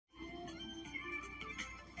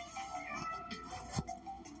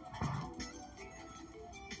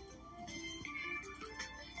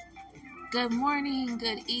Good morning,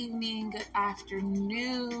 good evening, good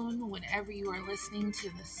afternoon, whenever you are listening to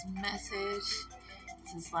this message.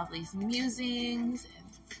 This is Lovely's Musings, and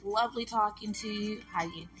it's lovely talking to you. How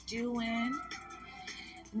you doing?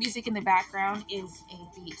 The music in the background is a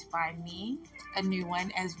beat by me, a new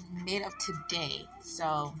one as made of today.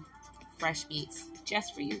 So, fresh beats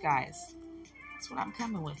just for you guys. That's what I'm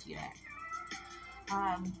coming with you at.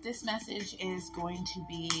 This message is going to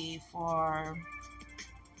be for...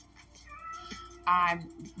 I'm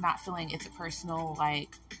not feeling it's a personal, like,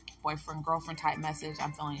 boyfriend, girlfriend type message.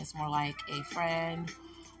 I'm feeling it's more like a friend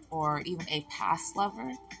or even a past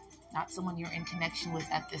lover, not someone you're in connection with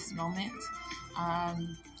at this moment.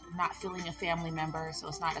 Not feeling a family member, so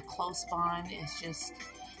it's not a close bond. It's just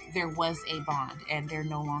there was a bond and there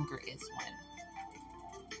no longer is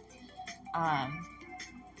one.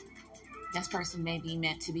 This person may be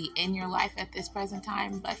meant to be in your life at this present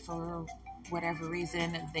time, but for whatever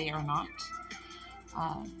reason, they are not.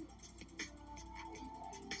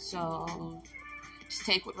 So just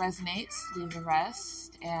take what resonates, leave the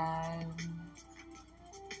rest, and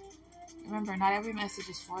remember, not every message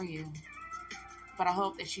is for you, but I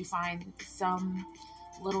hope that you find some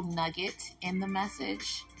little nugget in the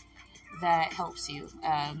message that helps you,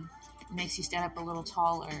 makes you stand up a little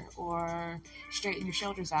taller or straighten your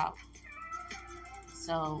shoulders out.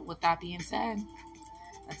 So with that being said,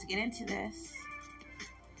 let's get into this.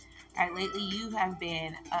 All right, lately you have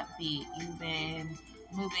been upbeat. You've been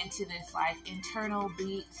moving to this like internal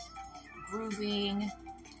beat, grooving,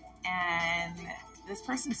 and this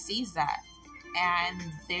person sees that and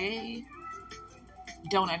they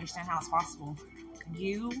don't understand how it's possible.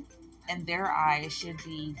 You and their eyes should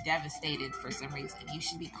be devastated for some reason. You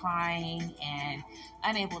should be crying and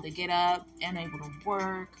unable to get up, unable to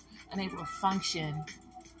work, unable to function.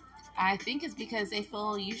 I think it's because they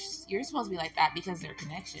feel you're supposed to be like that because of their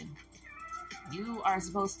connection. You are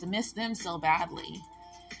supposed to miss them so badly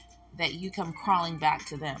that you come crawling back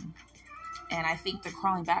to them. And I think the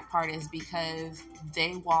crawling back part is because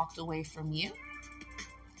they walked away from you.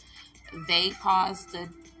 They caused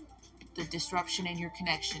the disruption in your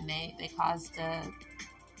connection. They caused the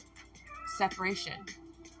separation.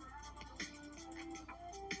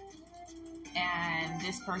 And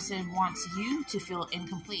this person wants you to feel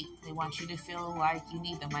incomplete. They want you to feel like you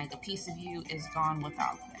need them, like a piece of you is gone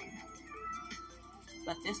without them.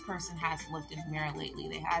 But this person has looked in the mirror lately.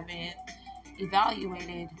 They haven't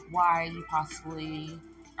evaluated why you possibly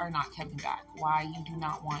are not coming back, why you do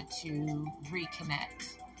not want to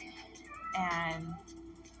reconnect. And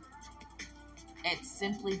it's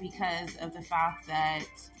simply because of the fact that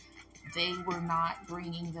they were not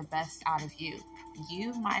bringing the best out of you.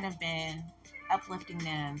 You might have been uplifting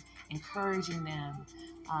them, encouraging them,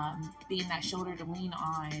 being that shoulder to lean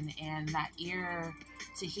on and that ear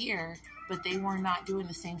to hear, but they were not doing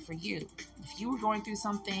the same for you. If you were going through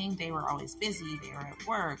something, they were always busy. They were at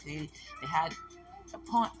work. They had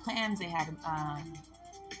plans they had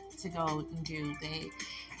to go and do. They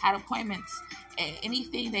had appointments,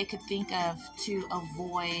 anything they could think of to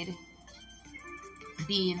avoid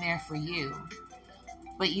being there for you.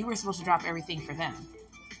 But you were supposed to drop everything for them.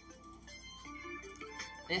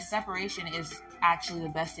 This separation is actually the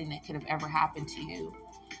best thing that could have ever happened to you,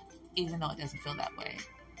 even though it doesn't feel that way.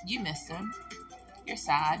 You miss them. You're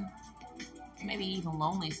sad. Maybe even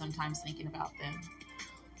lonely sometimes thinking about them.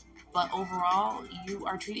 But overall, you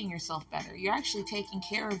are treating yourself better. You're actually taking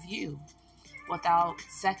care of you without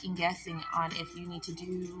second guessing on if you need to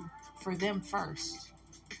do for them first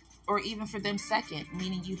or even for them second,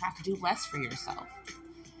 meaning you have to do less for yourself.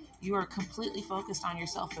 You are completely focused on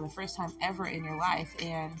yourself for the first time ever in your life,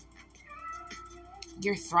 and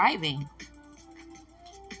you're thriving.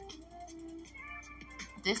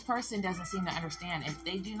 This person doesn't seem to understand. If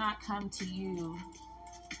they do not come to you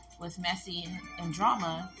with messy and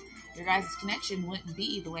drama, your guys' connection wouldn't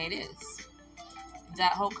be the way it is.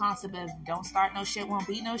 That whole concept of don't start no shit, won't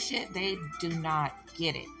be no shit, they do not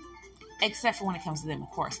get it. Except for when it comes to them,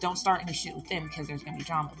 of course. Don't start any shit with them because there's going to be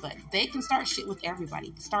drama. But they can start shit with everybody.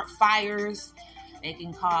 They can start fires. They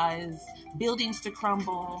can cause buildings to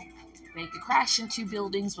crumble. They can crash into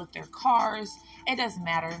buildings with their cars. It doesn't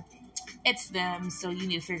matter. It's them, so you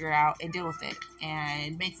need to figure out and deal with it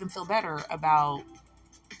and make them feel better about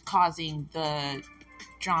causing the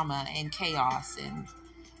drama and chaos. And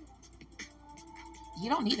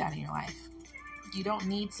you don't need that in your life. You don't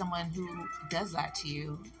need someone who does that to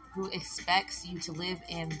you, who expects you to live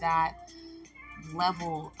in that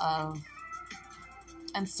level of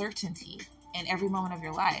uncertainty. in every moment of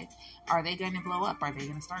your life. Are they going to blow up? Are they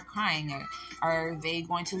going to start crying? Are they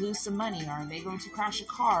going to lose some money? Are they going to crash a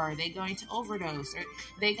car? Are they going to overdose? Are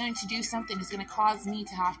they going to do something that's going to cause me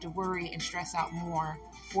to have to worry and stress out more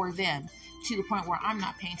for them, to the point where I'm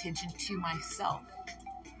not paying attention to myself?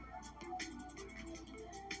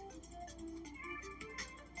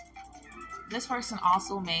 This person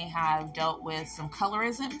also may have dealt with some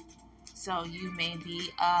colorism. So you may be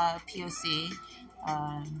a POC,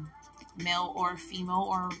 male or female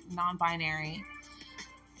or non-binary,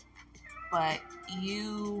 but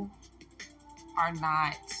you are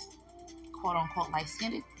not quote unquote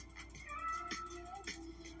light-skinned.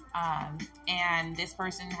 And this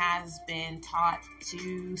person has been taught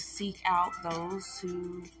to seek out those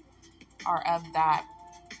who are of that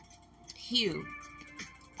hue.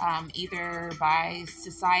 Either by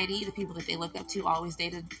society, the people that they look up to always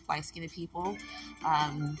dated light-skinned people.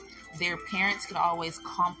 Their parents could always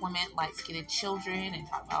compliment light-skinned children and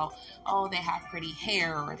talk about, oh, they have pretty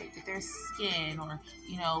hair, or their skin, or,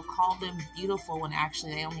 call them beautiful when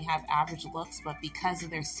actually they only have average looks. But because of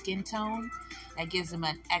their skin tone, that gives them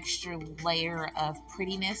an extra layer of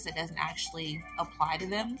prettiness that doesn't actually apply to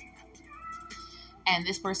them. And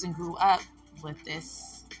this person grew up with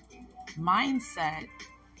this mindset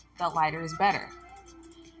that lighter is better.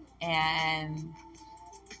 And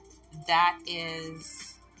that is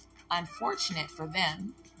unfortunate for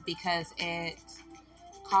them because it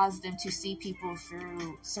caused them to see people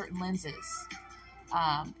through certain lenses.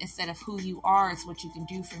 Instead of who you are, it's what you can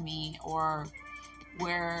do for me, or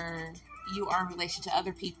where you are in relation to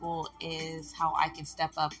other people is how I can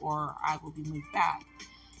step up or I will be moved back.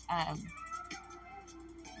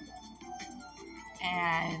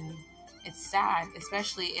 And it's sad,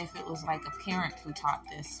 especially if it was like a parent who taught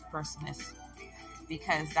this person this,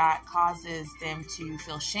 because that causes them to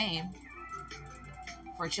feel shame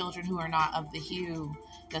for children who are not of the hue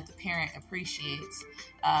that the parent appreciates.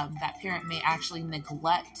 That parent may actually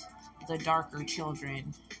neglect the darker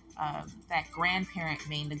children. That grandparent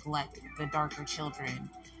may neglect the darker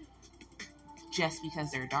children just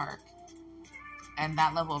because they're dark. And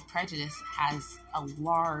that level of prejudice has a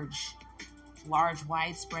large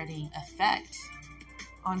widespreading effect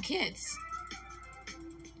on kids.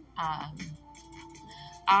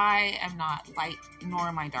 I am not light, nor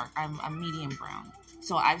am I dark. I'm a medium brown.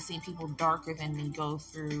 So I've seen people darker than me go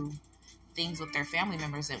through things with their family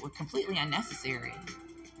members that were completely unnecessary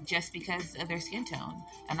just because of their skin tone.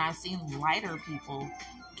 And I've seen lighter people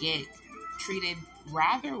get treated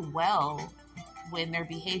rather well when their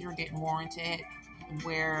behavior didn't warrant it,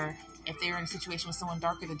 where if they were in a situation with someone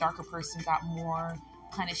darker, the darker person got more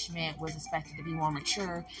punishment, was expected to be more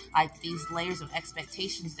mature. Like these layers of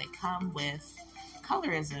expectations that come with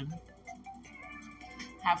colorism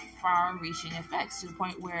have far-reaching effects to the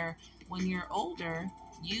point where when you're older,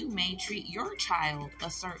 you may treat your child a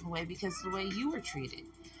certain way because of the way you were treated.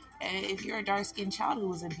 If you're a dark-skinned child who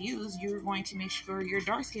was abused, you're going to make sure your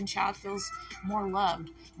dark-skinned child feels more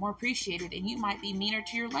loved, more appreciated, and you might be meaner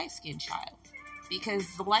to your light-skinned child because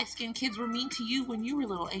the light-skinned kids were mean to you when you were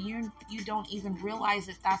little, and you don't even realize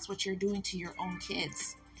that that's what you're doing to your own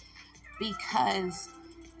kids because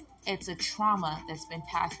it's a trauma that's been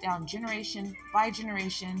passed down generation by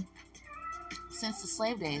generation since the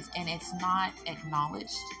slave days, and it's not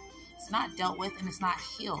acknowledged, it's not dealt with, and it's not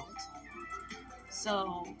healed.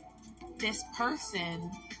 So this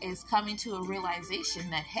person is coming to a realization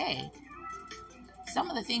that, hey, some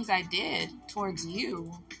of the things I did towards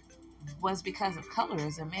you was because of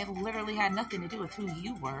colorism. It literally had nothing to do with who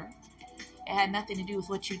you were. It had nothing to do with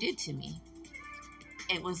what you did to me.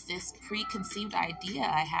 It was this preconceived idea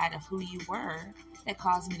I had of who you were that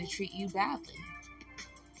caused me to treat you badly.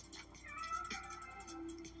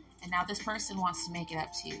 And now this person wants to make it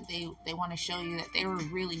up to you. They want to show you that they were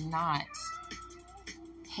really not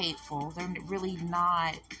hateful. They're really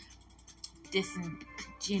not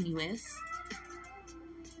disingenuous.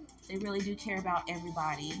 They really do care about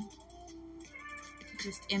everybody,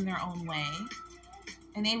 just in their own way.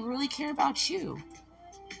 And they really care about you.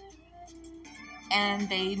 And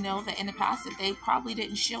they know that in the past that they probably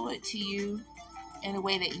didn't show it to you in a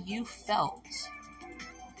way that you felt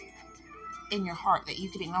in your heart, that you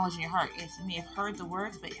could acknowledge in your heart. If you may have heard the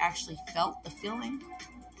words, but actually felt the feeling,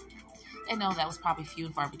 they know that was probably few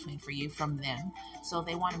and far between for you from them. So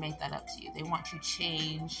they want to make that up to you. They want to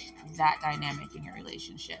change that dynamic in your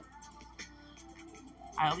relationship.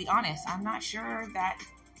 I'll be honest, I'm not sure that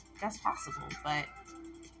that's possible, but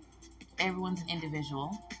everyone's an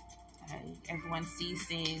individual. Everyone sees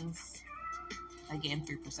things, again,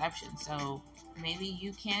 through perception. So maybe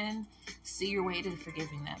you can see your way to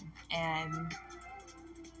forgiving them and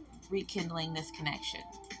rekindling this connection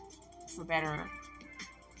for better.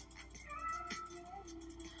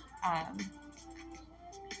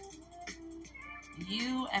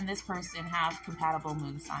 You and this person have compatible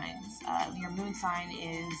moon signs. Your moon sign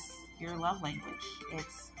is your love language.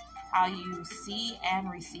 It's how you see and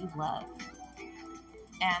receive love.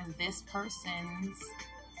 And this person's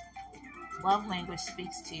love language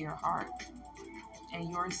speaks to your heart, and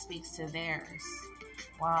yours speaks to theirs.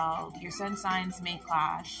 While your sun signs may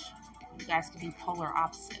clash, you guys can be polar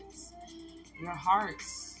opposites. Your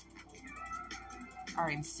hearts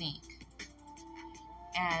are in sync.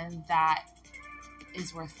 And that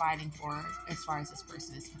is worth fighting for as far as this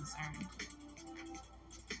person is concerned.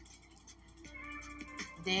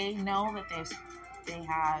 They know that they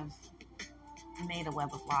have made a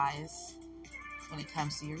web of lies when it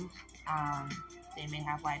comes to you. They may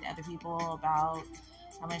have lied to other people about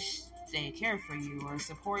how much they cared for you or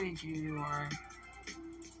supported you or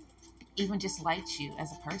even just liked you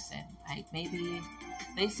as a person. Like maybe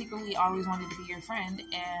they secretly always wanted to be your friend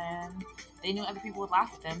and they knew other people would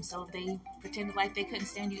laugh at them, so they pretended like they couldn't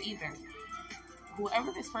stand you either.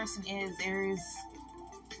 Whoever this person is, there's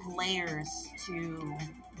layers to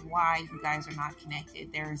why you guys are not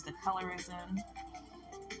connected. There's the colorism.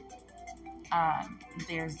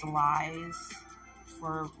 There's the lies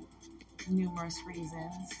for numerous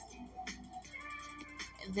reasons.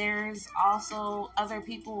 There's also other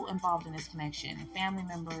people involved in this connection, family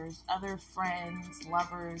members, other friends,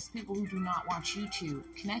 lovers, people who do not want you two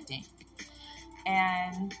connecting.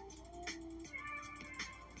 And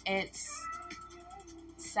it's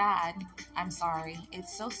sad. I'm sorry.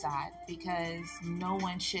 It's so sad because no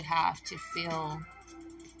one should have to feel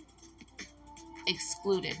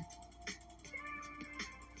excluded.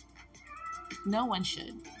 No one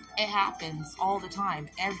should. It happens all the time,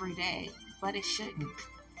 every day, but it shouldn't.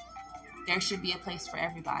 There should be a place for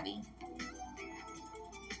everybody.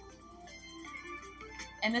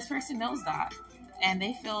 And this person knows that. And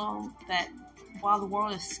they feel that while the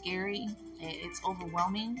world is scary, it's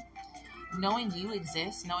overwhelming, knowing you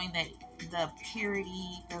exist, knowing that the purity,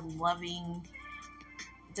 the loving,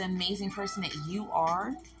 the amazing person that you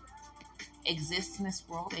are exists in this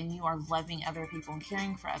world, and you are loving other people and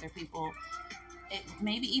caring for other people,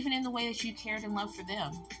 maybe even in the way that you cared and loved for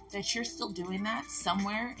them, that you're still doing that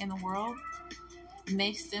somewhere in the world,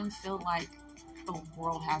 makes them feel like the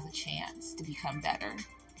world has a chance to become better.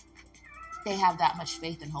 They have that much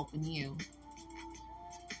faith and hope in you.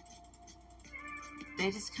 They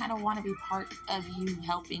just kind of want to be part of you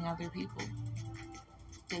helping other people.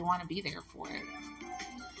 They want to be there for it.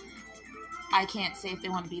 I can't say if they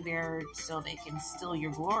want to be there so they can steal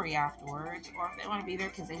your glory afterwards, or if they want to be there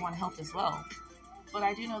because they want to help as well. But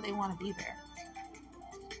I do know they want to be there.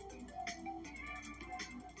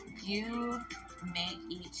 You make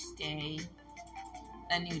each day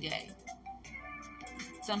a new day.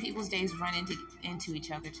 Some people's days run into each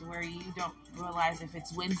other to where you don't realize if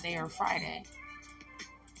it's Wednesday or Friday.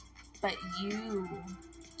 But you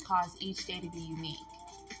cause each day to be unique.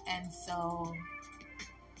 And so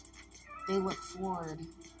they look forward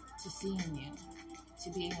to seeing you, to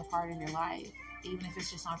being a part of your life, even if it's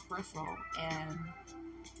just on peripheral. And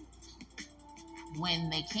when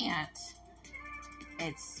they can't,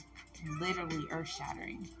 it's literally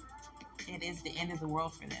earth-shattering. It is the end of the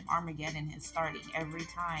world for them. Armageddon is starting every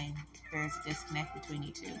time there's a disconnect between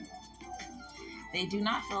you two. They do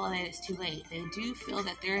not feel that it's too late. They do feel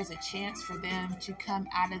that there is a chance for them to come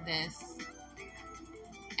out of this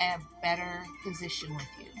at a better position with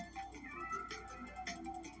you.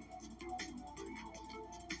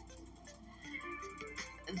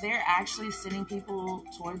 They're actually sending people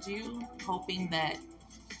towards you, hoping that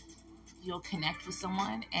you'll connect with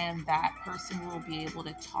someone and that person will be able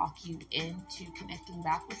to talk you into connecting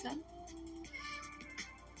back with them.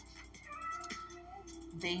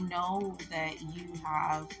 They know that you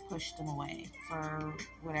have pushed them away for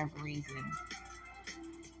whatever reason.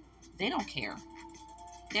 They don't care.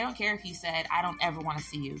 They don't care if you said, I don't ever want to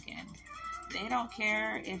see you again. They don't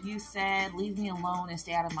care if you said, leave me alone and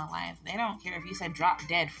stay out of my life. They don't care if you said, drop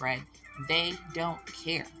dead, Fred. They don't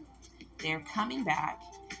care. They're coming back.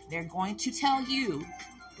 They're going to tell you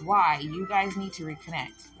why you guys need to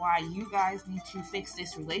reconnect, why you guys need to fix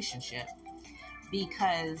this relationship,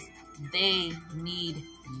 because they need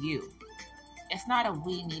you. It's not a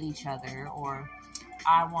we need each other or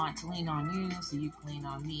I want to lean on you so you can lean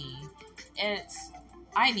on me. It's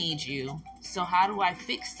I need you, so how do I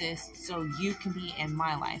fix this so you can be in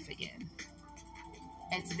my life again?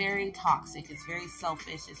 It's very toxic. It's very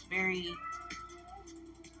selfish. It's very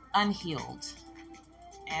unhealed.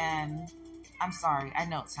 And I'm sorry. I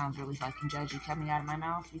know it sounds really fucking judgy coming out of my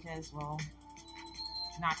mouth because, well,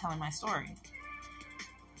 not telling my story.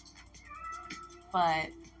 But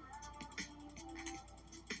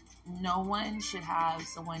no one should have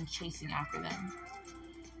someone chasing after them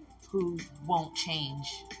who won't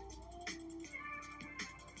change.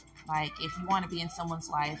 Like, if you want to be in someone's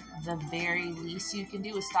life, the very least you can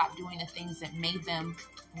do is stop doing the things that made them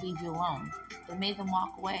leave you alone, that made them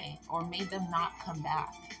walk away, or made them not come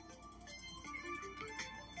back.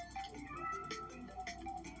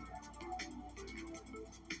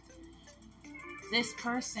 This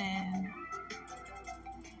person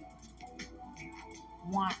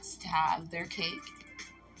wants to have their cake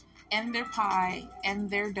and their pie and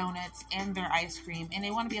their donuts and their ice cream, and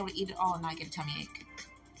they want to be able to eat it all and not get a tummy ache.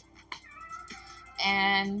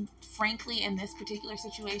 And frankly, in this particular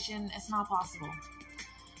situation, it's not possible.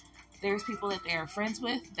 There's people that they are friends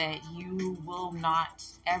with that you will not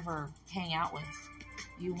ever hang out with.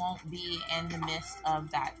 You won't be in the midst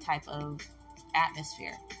of that type of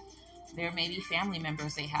atmosphere. There may be family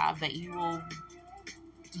members they have that do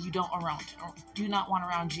not want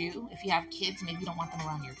around you. If you have kids, maybe you don't want them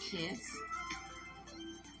around your kids.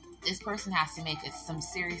 This person has to make some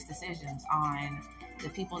serious decisions on the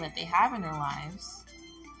people that they have in their lives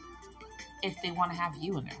if they want to have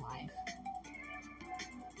you in their life.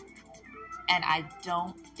 And I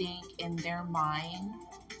don't think in their mind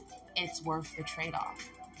it's worth the trade-off.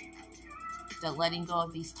 The letting go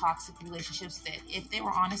of these toxic relationships that, if they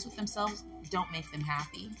were honest with themselves, don't make them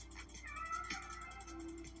happy.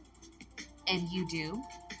 And you do.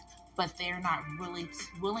 But they're not really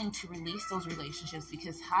willing to release those relationships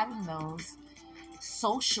because having those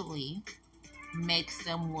socially makes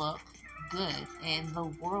them look good in the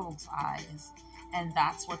world's eyes. And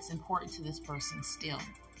that's what's important to this person still.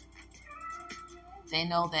 They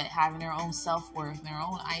know that having their own self-worth, their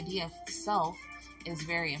own idea of self is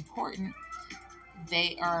very important.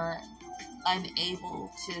 They are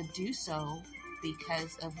unable to do so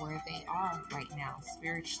because of where they are right now,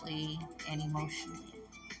 spiritually and emotionally.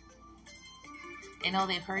 They know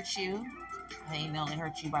they've hurt you. They know they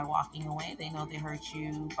hurt you by walking away. They know they hurt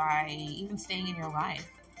you by even staying in your life.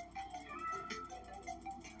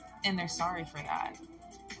 And they're sorry for that.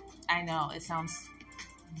 I know it sounds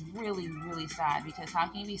really, really sad, because how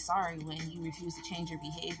can you be sorry when you refuse to change your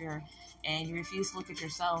behavior and you refuse to look at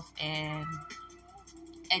yourself and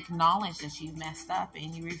acknowledge that you've messed up,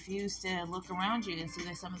 and you refuse to look around you and see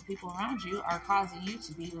that some of the people around you are causing you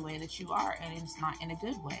to be the way that you are, and it's not in a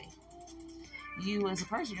good way. You as a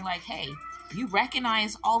person, you're like, hey, you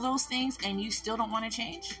recognize all those things and you still don't want to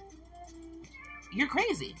change? You're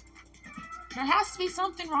crazy. There has to be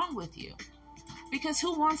something wrong with you. Because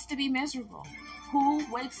who wants to be miserable? Who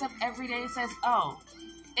wakes up every day and says, oh,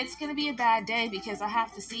 it's going to be a bad day because I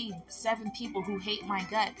have to see 7 people who hate my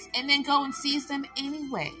guts, and then go and sees them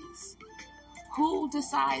anyways? Who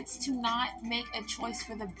decides to not make a choice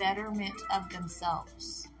for the betterment of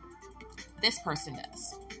themselves? This person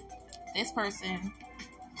does. This person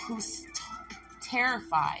who's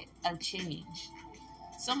terrified of change.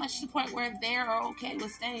 So much to the point where they are okay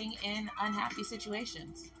with staying in unhappy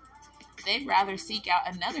situations. They'd rather seek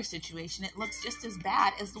out another situation that looks just as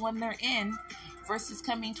bad as the one they're in, versus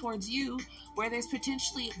coming towards you where there's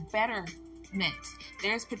potentially betterment.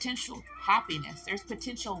 There's potential happiness. There's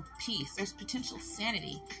potential peace. There's potential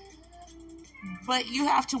sanity. But you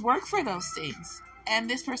have to work for those things. And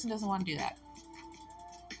this person doesn't want to do that.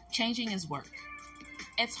 Changing is work.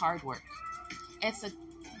 It's hard work. It's a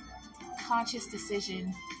conscious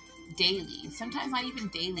decision daily. Sometimes not even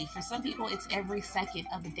daily. For some people, it's every second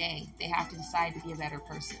of the day. They have to decide to be a better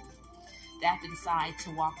person. They have to decide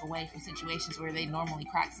to walk away from situations where they normally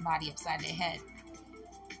crack somebody upside their head.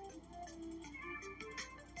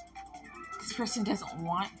 This person doesn't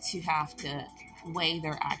want to have to weigh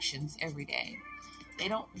their actions every day. They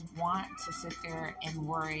don't want to sit there and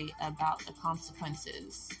worry about the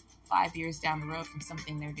consequences 5 years down the road from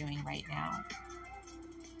something they're doing right now.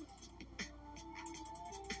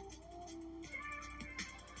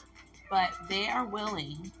 But they are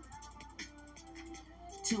willing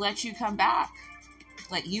to let you come back.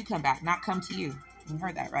 Let you come back, not come to you. You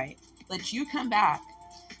heard that right. Let you come back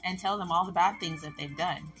and tell them all the bad things that they've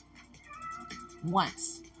done.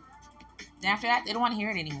 Once. Then after that, they don't want to hear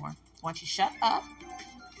it anymore. They want you to shut up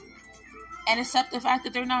and accept the fact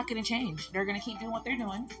that they're not going to change. They're going to keep doing what they're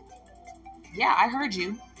doing. Yeah, I heard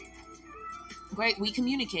you. Great, we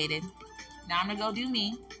communicated. Now I'm going to go do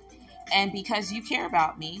me. And because you care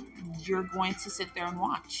about me, you're going to sit there and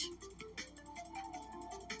watch.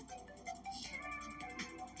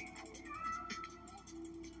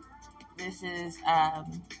 This is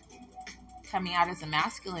coming out as a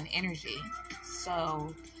masculine energy.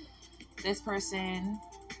 So this person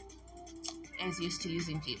is used to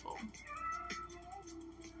using people.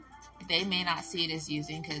 They may not see it as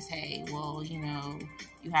using because, hey, well, you know,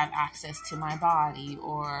 you have access to my body,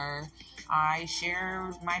 or I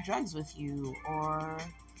share my drugs with you, or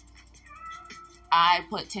I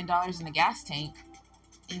put $10 in the gas tank,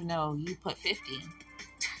 even though you put 50.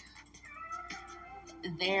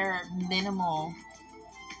 They're minimal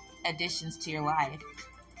additions to your life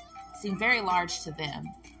seem very large to them.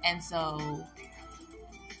 And so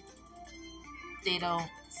they don't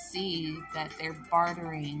see that they're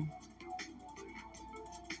bartering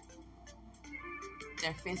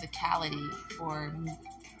their physicality for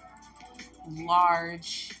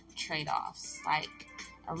large trade-offs, like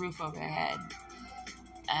a roof over their head,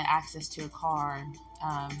 access to a car,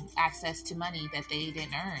 access to money that they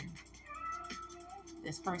didn't earn.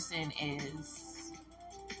 This person is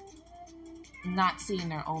not seeing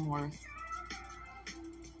their own worth.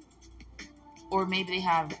 Or maybe they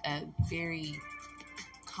have a very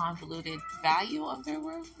convoluted value of their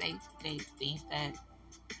worth. They think that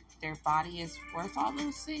their body is worth all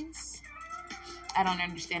those things. I don't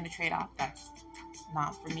understand the trade-off. That's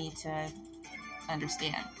not for me to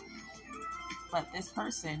understand. But this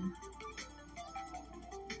person,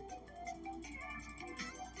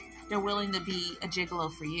 they're willing to be a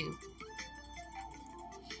gigolo for you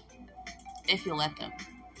if you let them.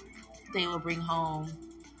 They will bring home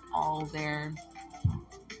all their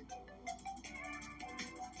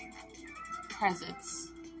presents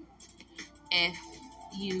if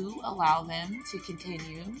you allow them to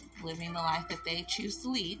continue living the life that they choose to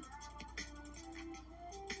lead.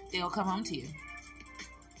 They'll come home to you.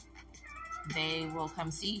 They will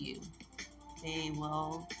come see you. They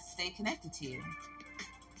will stay connected to you.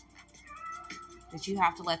 But you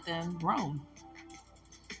have to let them roam.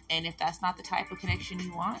 And if that's not the type of connection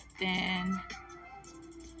you want, then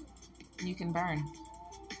you can burn.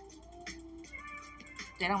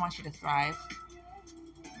 They don't want you to thrive.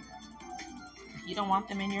 If you don't want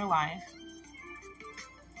them in your life,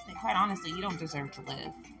 then quite honestly, you don't deserve to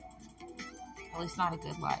live. At least not a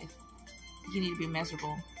good life. You need to be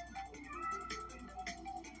miserable.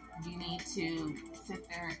 You need to sit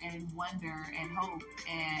there and wonder and hope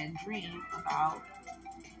and dream about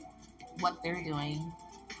what they're doing,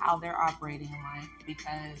 how they're operating in life,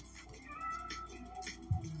 because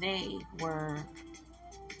they were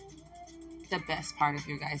the best part of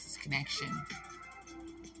your guys' connection.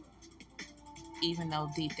 Even though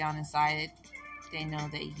deep down inside, they know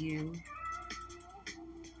that you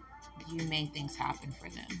made things happen for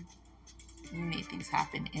them. You made things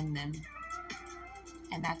happen in them.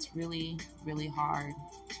 And that's really, really hard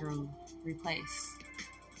to replace.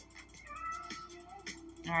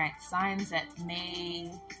 All right, signs that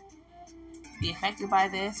may be affected by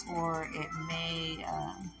this, or it may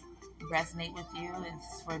resonate with you,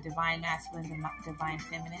 is for divine masculine and divine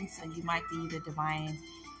feminine. So you might be the divine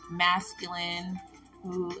masculine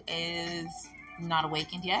who is not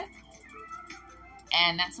awakened yet.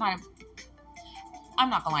 And that's not I'm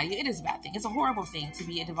not gonna lie to you, it is a bad thing. It's a horrible thing to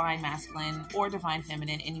be a divine masculine or divine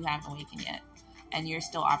feminine and you haven't awakened yet. And you're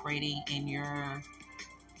still operating in your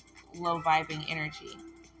low vibing energy.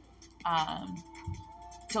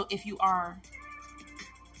 So if you are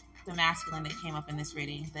the masculine that came up in this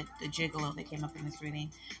reading, the gigolo that came up in this reading,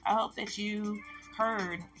 I hope that you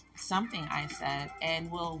heard something I said and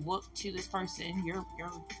will look to this person, your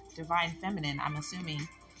divine feminine, I'm assuming,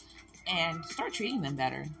 and start treating them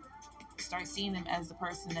better. Start seeing them as the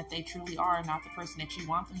person that they truly are, not the person that you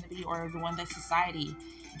want them to be or the one that society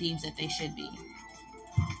deems that they should be.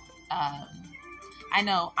 I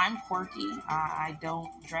know I'm quirky. I don't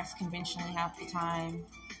dress conventionally half the time.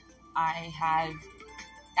 I have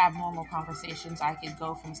abnormal conversations. I could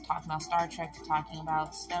go from talking about Star Trek to talking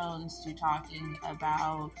about Stones to talking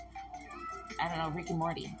about, I don't know, Rick and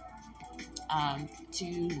Morty,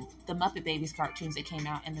 to the Muppet Babies cartoons that came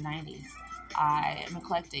out in the 90s. I am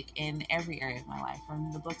eclectic in every area of my life,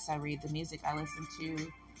 from the books I read, the music I listen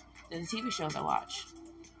to, the TV shows I watch.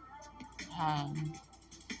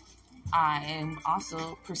 I am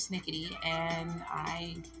also persnickety and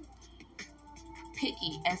I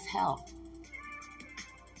picky as hell.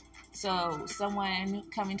 So someone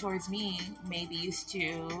coming towards me may be used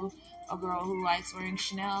to a girl who likes wearing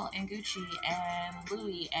Chanel and Gucci and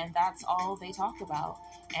Louis, and that's all they talk about.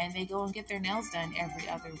 And they go and get their nails done every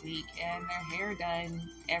other week and their hair done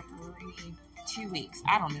every 2 weeks.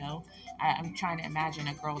 I don't know. I'm trying to imagine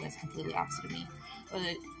a girl that's completely opposite of me. But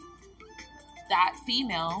that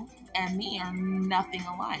female and me are nothing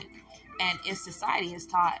alike. And if society has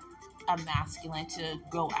taught a masculine to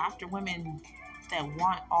go after women that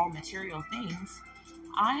want all material things,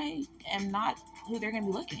 I am not who they're going to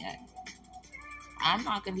be looking at. I'm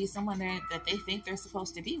not going to be someone that they think they're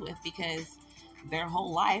supposed to be with, because their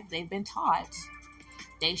whole life they've been taught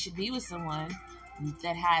they should be with someone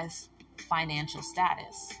that has financial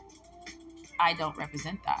status. I don't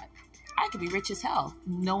represent that. I could be rich as hell.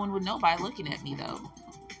 No one would know by looking at me, though,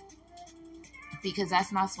 because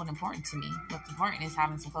that's not what's important to me. What's important is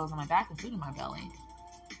having some clothes on my back and food in my belly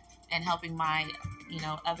and helping my,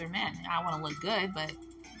 other men. I want to look good, but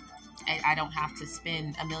I don't have to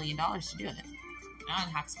spend $1 million to do it. I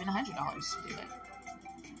don't have to spend $100 to do it.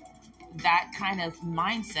 That kind of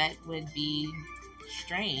mindset would be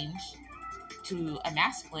strange to a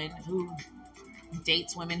masculine who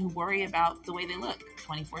dates women who worry about the way they look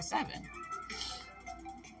 24/7.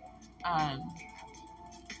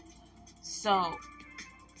 So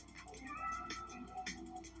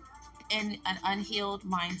in an unhealed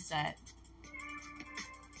mindset,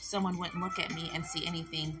 someone wouldn't look at me and see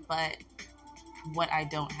anything but what I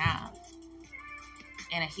don't have.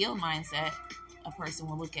 In a healed mindset, a person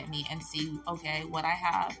will look at me and see, okay, what I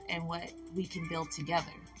have and what we can build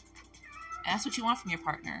together. And that's what you want from your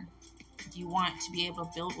partner. You want to be able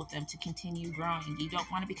to build with them, to continue growing. You don't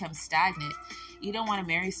want to become stagnant. You don't want to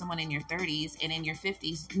marry someone in your 30s and in your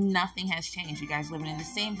 50s, nothing has changed. You guys living in the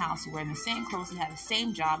same house, you're wearing the same clothes, you have the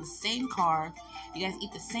same job, the same car, you guys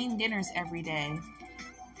eat the same dinners every day.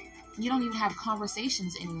 You don't even have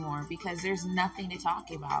conversations anymore because there's nothing to talk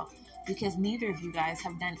about, because neither of you guys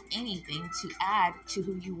have done anything to add to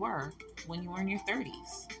who you were when you were in your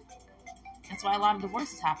 30s. That's why a lot of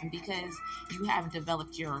divorces happen, because you haven't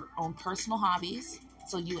developed your own personal hobbies,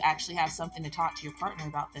 so you actually have something to talk to your partner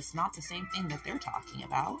about that's not the same thing that they're talking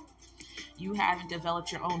about. You haven't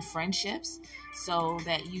developed your own friendships so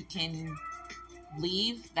that you can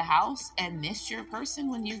leave the house and miss your person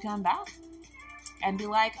when you come back and be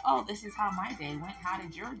like, oh, this is how my day went. How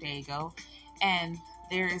did your day go? And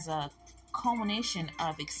there's a culmination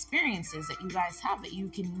of experiences that you guys have that you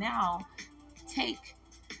can now take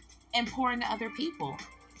and pour into other people.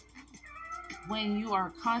 When you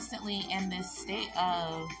are constantly in this state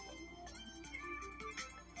of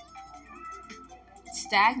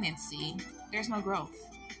stagnancy, there's no growth.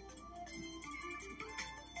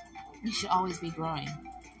 You should always be growing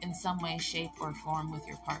in some way, shape, or form with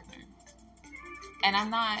your partner. And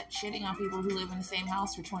I'm not shitting on people who live in the same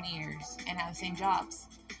house for 20 years and have the same jobs.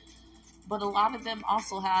 But a lot of them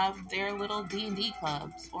also have their little D&D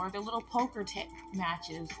clubs or their little poker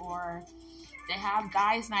matches, or they have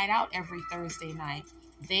guys' night out every Thursday night.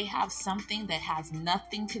 They have something that has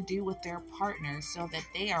nothing to do with their partner, so that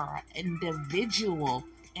they are an individual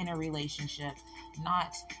in a relationship,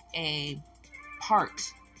 not a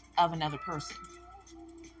part of another person.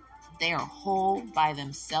 They are whole by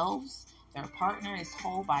themselves. Their partner is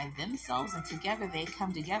whole by themselves, and together they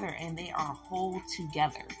come together and they are whole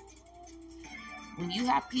together. When you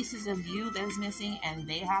have pieces of you that is missing and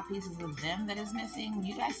they have pieces of them that is missing, when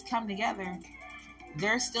you guys come together,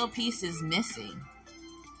 there's still pieces missing.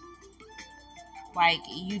 Like,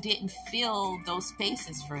 you didn't fill those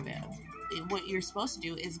spaces for them. What you're supposed to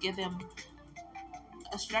do is give them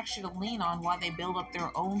a structure to lean on while they build up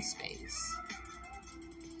their own space.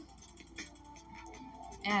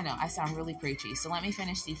 And I know I sound really preachy, so let me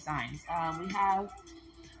finish these signs. We have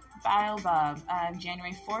Baobab,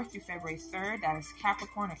 January 4th through February 3rd. That is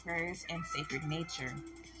Capricorn, Aquarius, and Sacred Nature.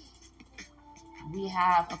 We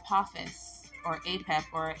have Apophis, or Apep,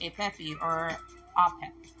 or Apepi, or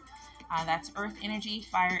Apep. That's Earth energy,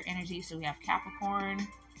 fire energy. So we have Capricorn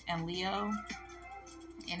and Leo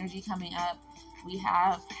energy coming up. We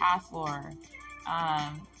have Hathor,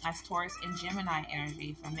 that's Taurus and Gemini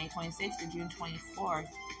energy from May 26th to June 24th.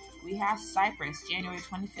 We have Cyprus, January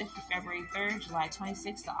 25th to February 3rd, July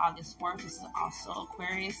 26th to August 4th. This is also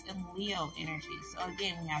Aquarius and Leo energy. So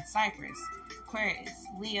again, we have Cyprus, Aquarius,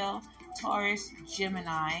 Leo, Taurus,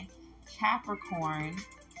 Gemini, Capricorn,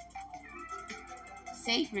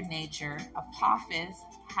 Sacred Nature, Apophis,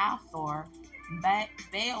 Hathor,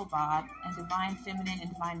 Baobab, and Divine Feminine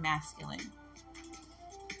and Divine Masculine.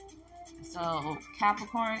 So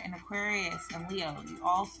Capricorn and Aquarius and Leo,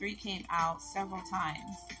 all three came out several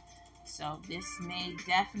times. So this may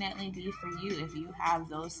definitely be for you if you have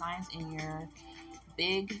those signs in your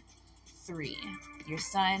big three: your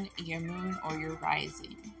sun, your moon, or your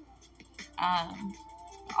rising.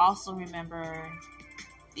 Also remember,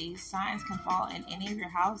 these signs can fall in any of your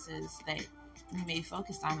houses that you may be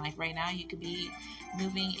focused on. Like right now, you could be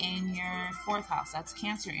moving in your 4th house. That's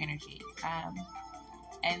Cancer energy.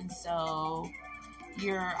 And so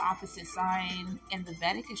Your opposite sign in the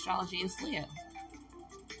Vedic astrology is Leo.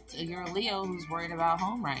 So you're a Leo who's worried about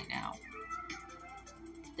home right now.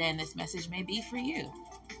 Then this message may be for you.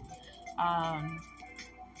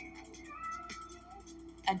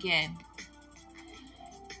 Again,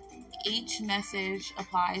 each message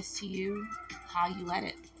applies to you how you let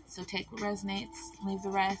it. So take what resonates, leave the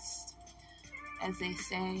rest, as they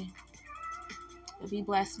say. But be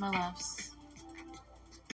blessed, my loves.